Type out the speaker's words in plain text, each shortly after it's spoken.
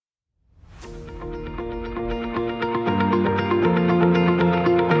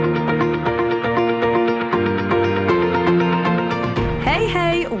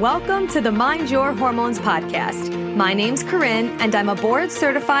to the Mind Your Hormones podcast. My name's Corinne, and I'm a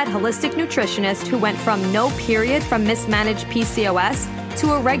board-certified holistic nutritionist who went from no period from mismanaged PCOS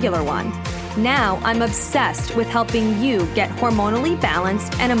to a regular one. Now I'm obsessed with helping you get hormonally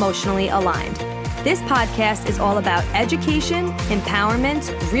balanced and emotionally aligned. This podcast is all about education,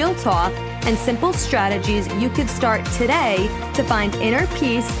 empowerment, real talk, and simple strategies you could start today to find inner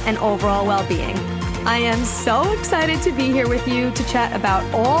peace and overall well-being. I am so excited to be here with you to chat about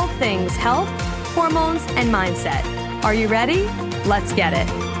all things health, hormones, and mindset. Are you ready? Let's get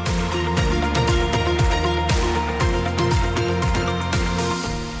it.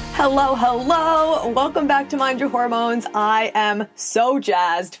 Hello. Welcome back to Mind Your Hormones. I am so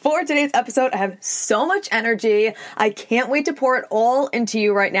jazzed. For today's episode, I have so much energy. I can't wait to pour it all into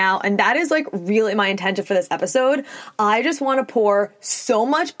you right now. And that is like really my intention for this episode. I just want to pour so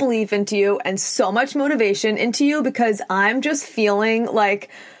much belief into you and so much motivation into you because I'm just feeling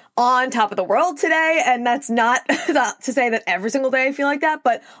like on top of the world today. And that's not to say that every single day I feel like that,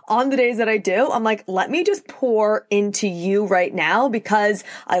 but on the days that I do, I'm like, let me just pour into you right now because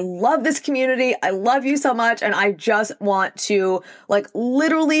I love this community. I love you so much. And I just want to like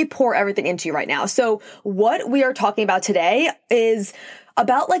literally pour everything into you right now. So what we are talking about today is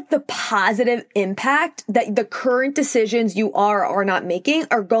about like the positive impact that the current decisions you are or are not making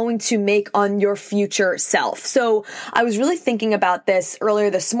are going to make on your future self. So I was really thinking about this earlier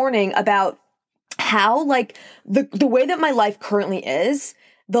this morning about how like the way that my life currently is,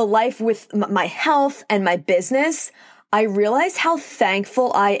 the life with my health and my business, I realized how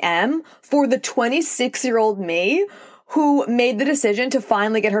thankful I am for the 26-year-old me who made the decision to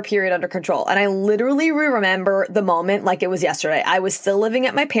finally get her period under control. And I literally remember the moment like it was yesterday. I was still living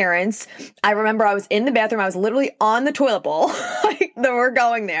at my parents'. I remember I was in the bathroom. I was literally on the toilet bowl. Like, we're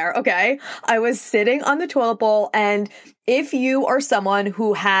going there, okay? I was sitting on the toilet bowl, and if you are someone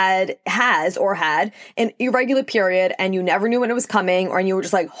who has had an irregular period and you never knew when it was coming, or you were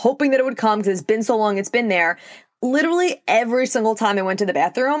just like hoping that it would come because it's been so long, it's been there, literally every single time I went to the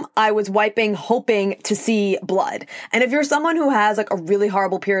bathroom, I was wiping, hoping to see blood. And if you're someone who has like a really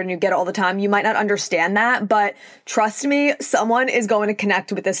horrible period and you get it all the time, you might not understand that, but trust me, someone is going to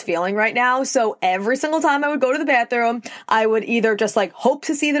connect with this feeling right now. So every single time I would go to the bathroom, I would either just like hope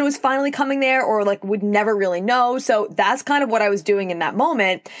to see that it was finally coming there or like would never really know. So that's kind of what I was doing in that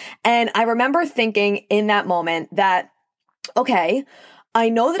moment. And I remember thinking in that moment that, okay, I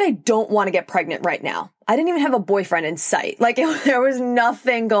know that I don't want to get pregnant right now. I didn't even have a boyfriend in sight. Like there was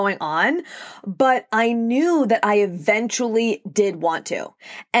nothing going on, but I knew that I eventually did want to.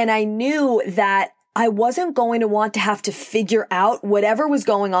 And I knew that I wasn't going to want to have to figure out whatever was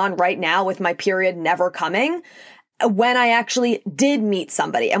going on right now with my period never coming when I actually did meet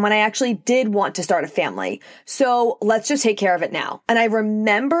somebody and when I actually did want to start a family. So let's just take care of it now. And I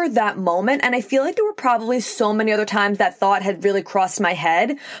remember that moment, and I feel like there were probably so many other times that thought had really crossed my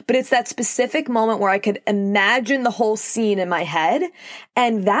head, but it's that specific moment where I could imagine the whole scene in my head.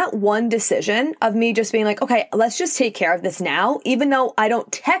 And that one decision of me just being like, okay, let's just take care of this now, even though I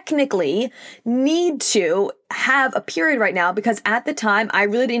don't technically need to have a period right now, because at the time I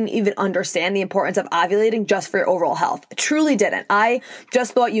really didn't even understand the importance of ovulating just for your overall health. I truly didn't. I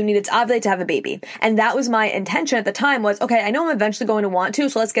just thought you needed to ovulate to have a baby. And that was my intention at the time was, okay, I know I'm eventually going to want to,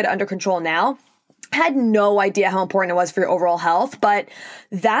 so let's get it under control now. I had no idea how important it was for your overall health, but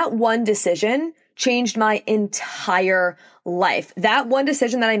that one decision changed my entire life. That one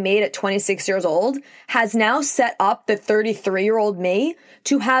decision that I made at 26 years old has now set up the 33-year-old me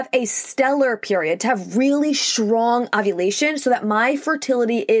to have a stellar period, to have really strong ovulation so that my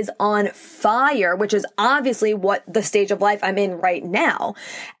fertility is on fire, which is obviously what the stage of life I'm in right now.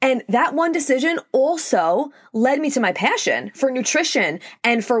 And that one decision also led me to my passion for nutrition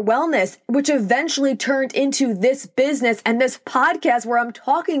and for wellness, which eventually turned into this business and this podcast where I'm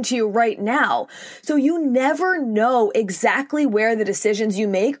talking to you right now. So you never know exactly where the decisions you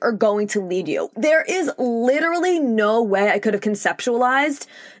make are going to lead you. There is literally no way I could have conceptualized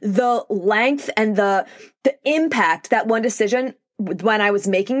the length and the impact that one decision when I was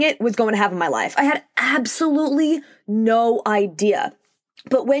making it was going to have in my life. I had absolutely no idea.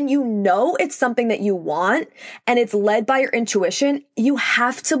 But when you know it's something that you want and it's led by your intuition, you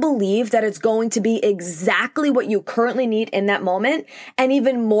have to believe that it's going to be exactly what you currently need in that moment. And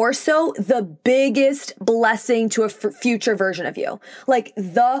even more so, the biggest blessing to a future version of you. Like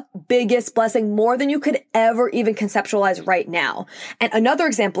the biggest blessing, more than you could ever even conceptualize right now. And another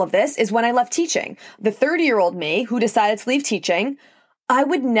example of this is when I left teaching. The 30-year-old me who decided to leave teaching, I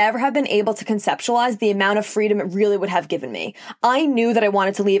would never have been able to conceptualize the amount of freedom it really would have given me. I knew that I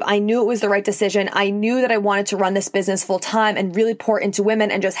wanted to leave. I knew it was the right decision. I knew that I wanted to run this business full time and really pour into women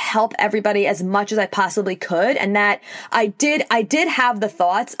and just help everybody as much as I possibly could. And that I did have the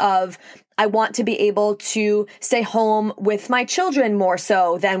thoughts of, I want to be able to stay home with my children more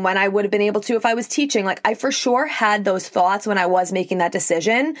so than when I would have been able to if I was teaching. Like, I for sure had those thoughts when I was making that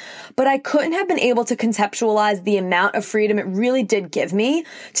decision, but I couldn't have been able to conceptualize the amount of freedom it really did give me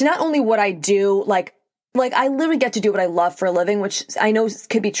to not only what I do, like I literally get to do what I love for a living, which I know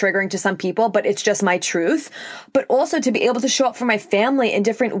could be triggering to some people, but it's just my truth. But also to be able to show up for my family in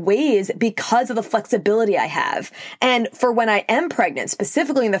different ways because of the flexibility I have. And for when I am pregnant,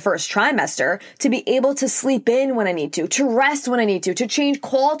 specifically in the first trimester, to be able to sleep in when I need to rest when I need to change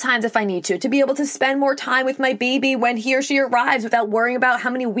call times if I need to be able to spend more time with my baby when he or she arrives without worrying about how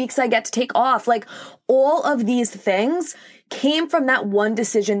many weeks I get to take off. Like, all of these things came from that one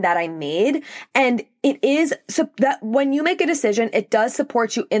decision that I made. And it is so that when you make a decision, it does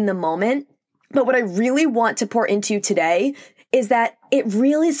support you in the moment. But what I really want to pour into you today is that it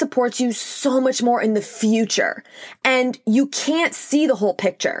really supports you so much more in the future. And you can't see the whole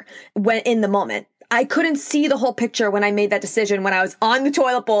picture when in the moment. I couldn't see the whole picture when I made that decision when I was on the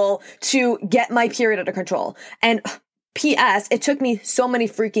toilet bowl to get my period under control. And P.S. It took me so many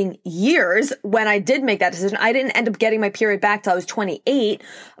freaking years when I did make that decision. I didn't end up getting my period back till I was 28,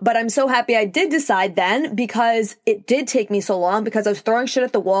 but I'm so happy I did decide then because it did take me so long because I was throwing shit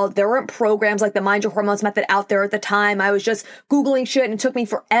at the wall. There weren't programs like the Mind Your Hormones method out there at the time. I was just Googling shit and it took me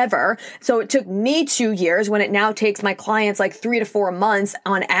forever. So it took me 2 years when it now takes my clients like 3 to 4 months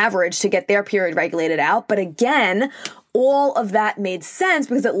on average to get their period regulated out. But again, all of that made sense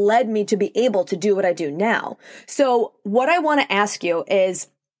because it led me to be able to do what I do now. So what I want to ask you is,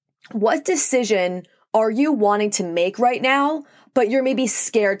 what decision are you wanting to make right now, but you're maybe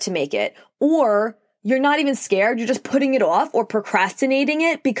scared to make it? Or you're not even scared, you're just putting it off or procrastinating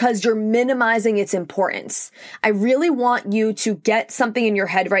it because you're minimizing its importance. I really want you to get something in your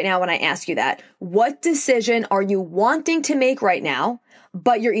head right now when I ask you that. What decision are you wanting to make right now,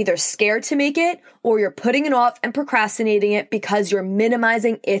 but you're either scared to make it or you're putting it off and procrastinating it because you're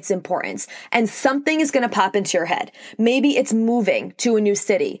minimizing its importance? And something is going to pop into your head. Maybe it's moving to a new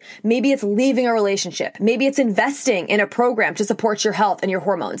city. Maybe it's leaving a relationship. Maybe it's investing in a program to support your health and your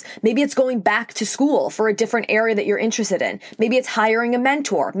hormones. Maybe it's going back to school for a different area that you're interested in. Maybe it's hiring a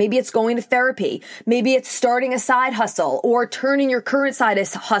mentor. Maybe it's going to therapy. Maybe it's starting a side hustle or turning your current side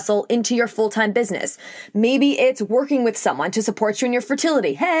hustle into your full-time business. Maybe it's working with someone to support you in your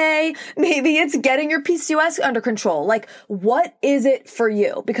fertility. Hey, maybe it's getting your PCOS under control. Like, what is it for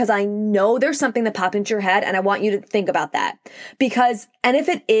you? Because I know there's something that popped into your head and I want you to think about that. Because, and if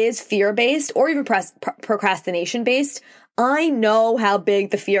it is fear-based or even procrastination-based, I know how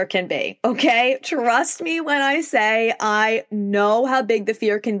big the fear can be, okay? Trust me when I say I know how big the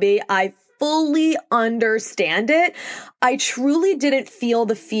fear can be. I fully understand it. I truly didn't feel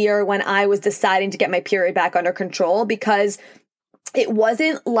the fear when I was deciding to get my period back under control because it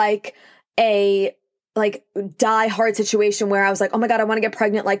wasn't like a die hard situation where I was like, oh my God, I want to get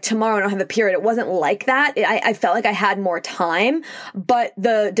pregnant like tomorrow. I don't have a period. It wasn't like that. I felt like I had more time, but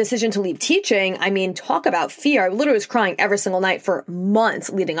the decision to leave teaching, I mean, talk about fear. I literally was crying every single night for months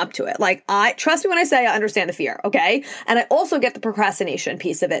leading up to it. Like, trust me when I say I understand the fear. Okay. And I also get the procrastination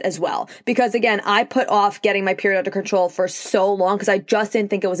piece of it as well. Because again, I put off getting my period under control for so long because I just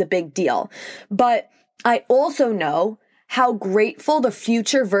didn't think it was a big deal. But I also know how grateful the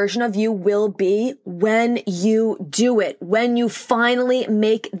future version of you will be when you do it, when you finally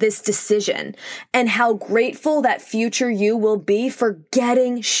make this decision, and how grateful that future you will be for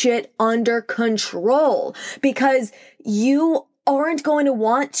getting shit under control, because you aren't going to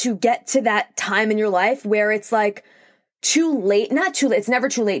want to get to that time in your life where it's like, too late, not too late, it's never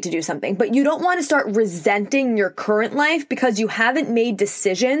too late to do something, but you don't want to start resenting your current life because you haven't made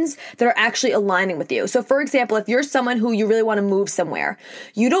decisions that are actually aligning with you. So for example, if you're someone who you really want to move somewhere,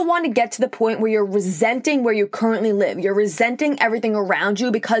 you don't want to get to the point where you're resenting where you currently live. You're resenting everything around you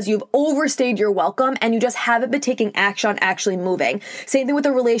because you've overstayed your welcome and you just haven't been taking action on actually moving. Same thing with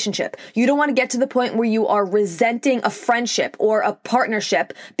a relationship. You don't want to get to the point where you are resenting a friendship or a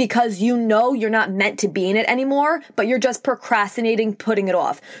partnership because you know you're not meant to be in it anymore, but you're just procrastinating, putting it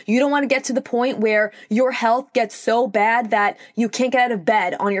off. You don't want to get to the point where your health gets so bad that you can't get out of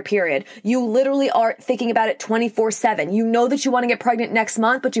bed on your period. You literally are thinking about it 24/7. You know that you want to get pregnant next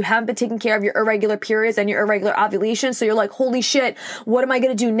month, but you haven't been taking care of your irregular periods and your irregular ovulation. So you're like, holy shit, what am I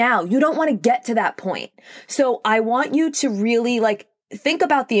going to do now? You don't want to get to that point. So I want you to really think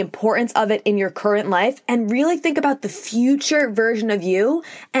about the importance of it in your current life and really think about the future version of you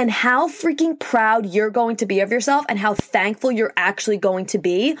and how freaking proud you're going to be of yourself and how thankful you're actually going to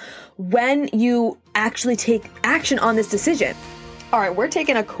be when you actually take action on this decision. All right, we're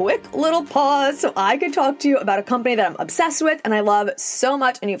taking a quick little pause so I can talk to you about a company that I'm obsessed with and I love so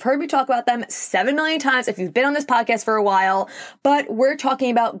much. And you've heard me talk about them 7 million times if you've been on this podcast for a while, but we're talking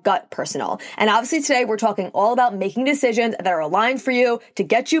about Gut Personal. And obviously today we're talking all about making decisions that are aligned for you to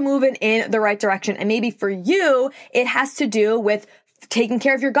get you moving in the right direction. And maybe for you, it has to do with taking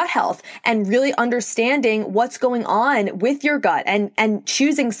care of your gut health and really understanding what's going on with your gut and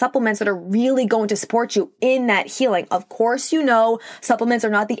choosing supplements that are really going to support you in that healing. Of course, you know, supplements are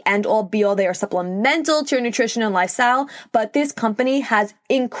not the end all be all. They are supplemental to your nutrition and lifestyle, but this company has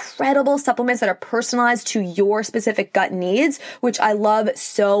incredible supplements that are personalized to your specific gut needs, which I love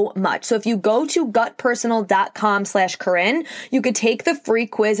so much. So if you go to gutpersonal.com/Corinne, you could take the free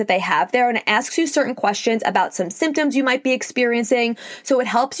quiz that they have there and it asks you certain questions about some symptoms you might be experiencing. So it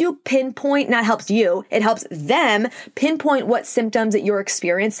helps you pinpoint, not helps you, it helps them pinpoint what symptoms that you're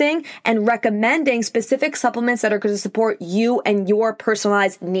experiencing and recommending specific supplements that are going to support you and your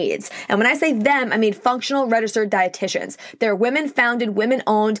personalized needs. And when I say them, I mean functional registered dietitians. They're women founded, women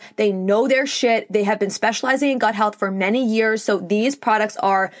owned. They know their shit. They have been specializing in gut health for many years. So these products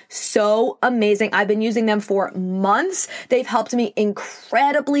are so amazing. I've been using them for months. They've helped me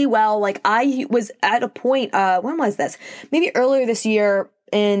incredibly well. Like I was at a point, when was this? Maybe earlier this year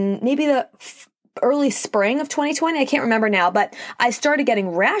in maybe the early spring of 2020. I can't remember now, but I started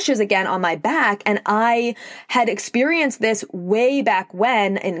getting rashes again on my back. And I had experienced this way back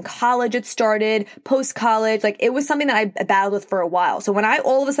when in college it started, post-college. Like it was something that I battled with for a while. So when I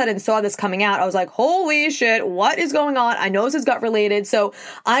all of a sudden saw this coming out, I was like, holy shit, what is going on? I know this is gut related. So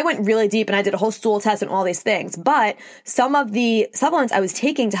I went really deep and I did a whole stool test and all these things. But some of the supplements I was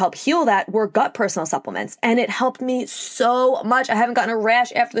taking to help heal that were Gut Personal supplements. And it helped me so much. I haven't gotten a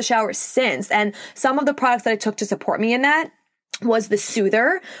rash after the shower since. And some of the products that I took to support me in that was the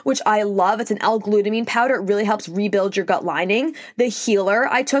Soother, which I love. It's an L-glutamine powder. It really helps rebuild your gut lining. The Healer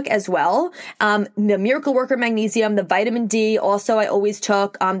I took as well. The Miracle Worker Magnesium, the Vitamin D also I always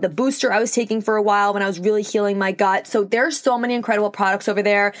took. The Booster I was taking for a while when I was really healing my gut. So there's so many incredible products over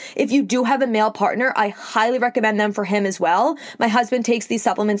there. If you do have a male partner, I highly recommend them for him as well. My husband takes these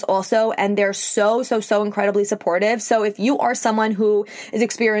supplements also, and they're so incredibly supportive. So if you are someone who is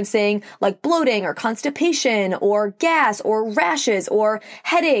experiencing like bloating or constipation or gas or rashes or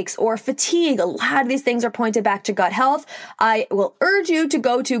headaches or fatigue, a lot of these things are pointed back to gut health. I will urge you to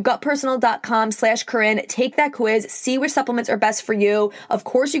go to gutpersonal.com/Corinne, take that quiz, see which supplements are best for you. Of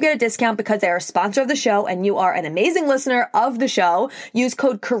course, you get a discount because they are a sponsor of the show and you are an amazing listener of the show. Use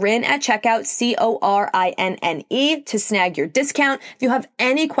code Corinne at checkout, CORINNE, to snag your discount. If you have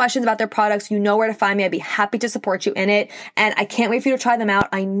any questions about their products, you know where to find me. I'd be happy to support you in it. And I can't wait for you to try them out.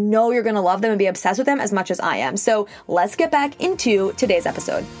 I know you're going to love them and be obsessed with them as much as I am. So let's get back into today's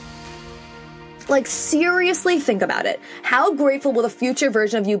episode. Like, seriously think about it. How grateful will the future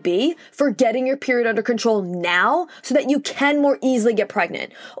version of you be for getting your period under control now so that you can more easily get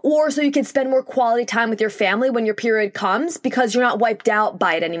pregnant? Or so you can spend more quality time with your family when your period comes because you're not wiped out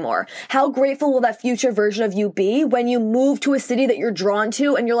by it anymore? How grateful will that future version of you be when you move to a city that you're drawn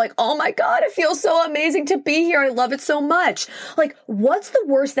to and you're like, oh my God, it feels so amazing to be here. I love it so much. Like, what's the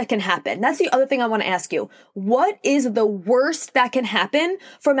worst that can happen? That's the other thing I want to ask you. What is the worst that can happen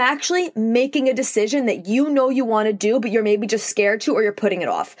from actually making a decision that you know you want to do, but you're maybe just scared to, or you're putting it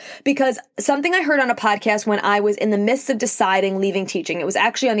off? Because something I heard on a podcast when I was in the midst of deciding leaving teaching, it was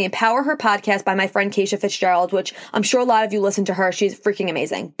actually on the Empower Her podcast by my friend Keisha Fitzgerald, which I'm sure a lot of you listen to her. She's freaking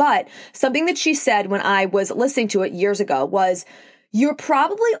amazing. But something that she said when I was listening to it years ago was, you're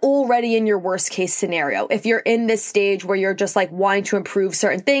probably already in your worst case scenario. If you're in this stage where you're just like wanting to improve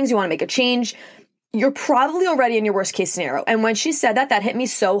certain things, you want to make a change, you're probably already in your worst case scenario. And when she said that, that hit me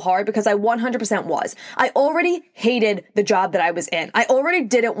so hard because I 100% was. I already hated the job that I was in. I already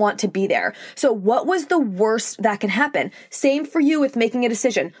didn't want to be there. So what was the worst that can happen? Same for you with making a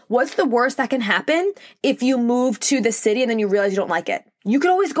decision. What's the worst that can happen if you move to the city and then you realize you don't like it? You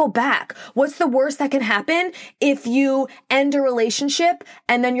can always go back. What's the worst that can happen if you end a relationship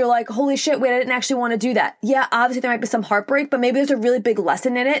and then you're like, holy shit, wait, I didn't actually want to do that. Yeah, obviously there might be some heartbreak, but maybe there's a really big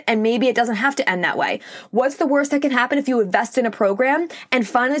lesson in it and maybe it doesn't have to end that way. What's the worst that can happen if you invest in a program and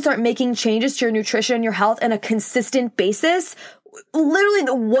finally start making changes to your nutrition and your health on a consistent basis? literally,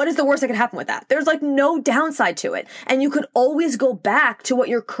 what is the worst that could happen with that? There's like no downside to it. And you could always go back to what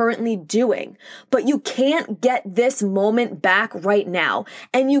you're currently doing, but you can't get this moment back right now.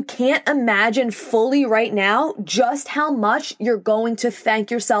 And you can't imagine fully right now just how much you're going to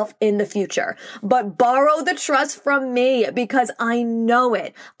thank yourself in the future. But borrow the trust from me, because I know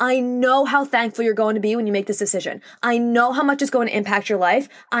it. I know how thankful you're going to be when you make this decision. I know how much it's going to impact your life.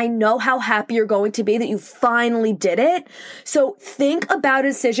 I know how happy you're going to be that you finally did it. So think about a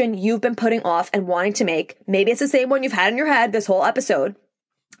decision you've been putting off and wanting to make. Maybe it's the same one you've had in your head this whole episode.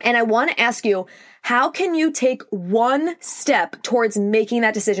 And I want to ask you, how can you take one step towards making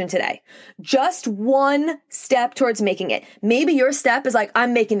that decision today? Just one step towards making it. Maybe your step is like,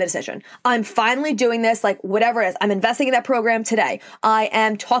 I'm making the decision. I'm finally doing this, like whatever it is. I'm investing in that program today. I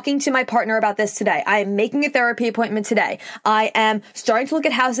am talking to my partner about this today. I am making a therapy appointment today. I am starting to look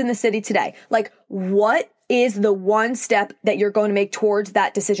at houses in the city today. Like, what is the one step that you're going to make towards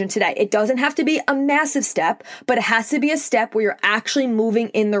that decision today? It doesn't have to be a massive step, but it has to be a step where you're actually moving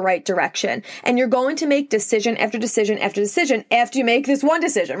in the right direction. And you're going to make decision after decision after decision after you make this one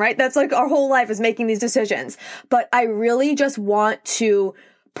decision, right? That's like our whole life is making these decisions. But I really just want to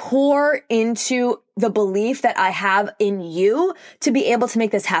pour into the belief that I have in you to be able to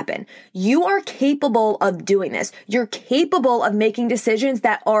make this happen. You are capable of doing this. You're capable of making decisions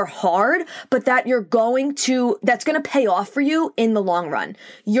that are hard, but that that's going to pay off for you in the long run.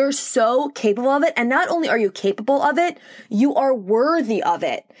 You're so capable of it. And not only are you capable of it, you are worthy of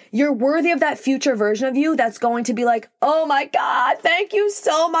it. You're worthy of that future version of you that's going to be like, oh my God, thank you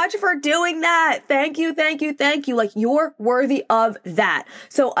so much for doing that. Thank you, thank you, thank you. Like, you're worthy of that.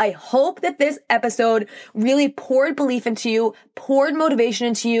 So I hope that this episode really poured belief into you, poured motivation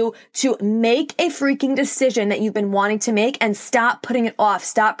into you to make a freaking decision that you've been wanting to make, and stop putting it off.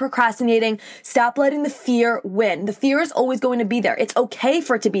 Stop procrastinating. Stop letting the fear win. The fear is always going to be there. It's okay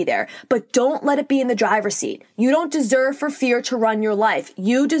for it to be there, but don't let it be in the driver's seat. You don't deserve for fear to run your life.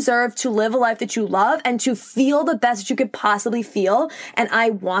 You deserve to live a life that you love and to feel the best that you could possibly feel. And I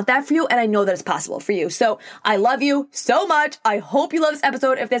want that for you, and I know that it's possible for you. So I love you so much. I hope you love this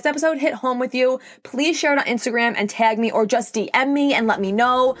episode. If this episode hit home with you, please share it on Instagram and tag me, or just DM me and let me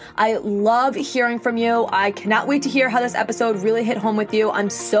know. I love hearing from you. I cannot wait to hear how this episode really hit home with you. I'm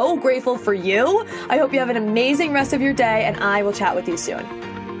so grateful for you. I hope you have an amazing rest of your day, and I will chat with you soon.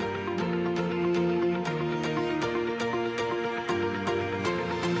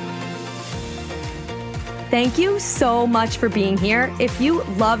 Thank you so much for being here. If you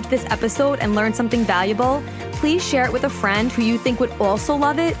loved this episode and learned something valuable, please share it with a friend who you think would also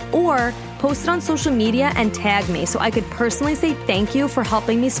love it, or post it on social media and tag me so I could personally say thank you for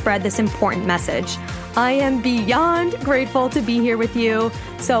helping me spread this important message. I am beyond grateful to be here with you.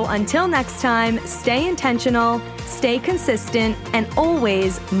 So until next time, stay intentional, stay consistent, and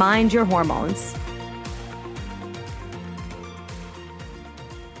always mind your hormones.